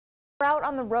Out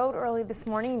on the road early this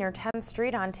morning near 10th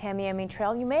Street on Tamiami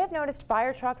Trail, you may have noticed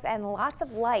fire trucks and lots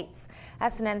of lights.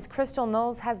 SNN's Crystal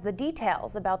Knowles has the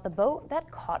details about the boat that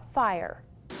caught fire.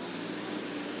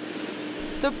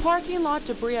 The parking lot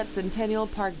debris at Centennial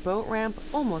Park boat ramp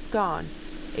almost gone.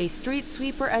 A street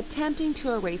sweeper attempting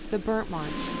to erase the burnt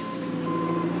marks.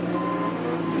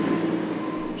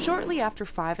 Shortly after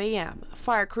 5 a.m.,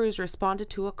 fire crews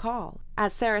responded to a call.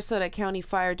 As Sarasota County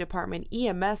Fire Department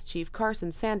EMS Chief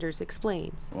Carson Sanders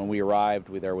explains. When we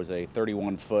arrived, there was a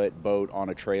 31-foot boat on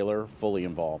a trailer fully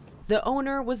involved. The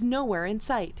owner was nowhere in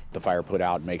sight. The fire put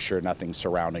out and make sure nothing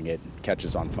surrounding it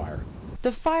catches on fire.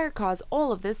 The fire caused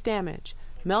all of this damage.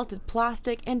 Melted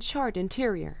plastic and charred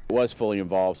interior. It was fully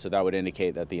involved, so that would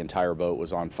indicate that the entire boat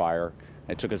was on fire.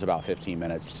 It took us about 15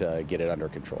 minutes to get it under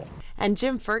control. And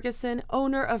Jim Ferguson,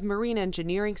 owner of Marine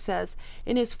Engineering, says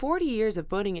in his 40 years of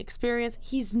boating experience,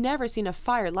 he's never seen a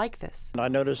fire like this. I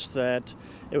noticed that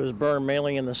it was burned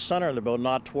mainly in the center of the boat,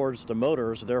 not towards the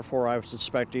motors. Therefore, I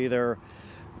suspect either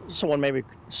someone maybe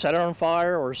set it on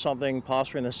fire or something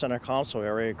possibly in the center console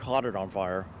area caught it on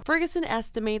fire. Ferguson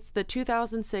estimates the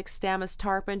 2006 Stamus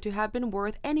tarpon to have been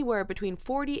worth anywhere between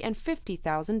 $40,000 and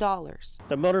 $50,000.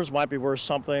 The motors might be worth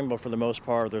something, but for the most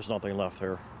part, there's nothing left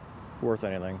there worth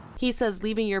anything. He says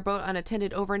leaving your boat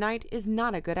unattended overnight is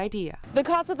not a good idea. The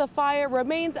cause of the fire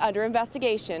remains under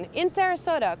investigation. In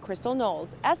Sarasota, Crystal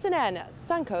Knowles, SNN,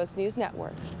 Suncoast News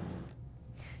Network.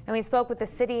 And we spoke with the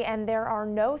city, and there are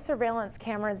no surveillance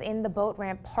cameras in the boat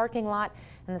ramp parking lot,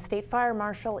 and the state fire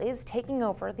marshal is taking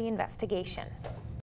over the investigation.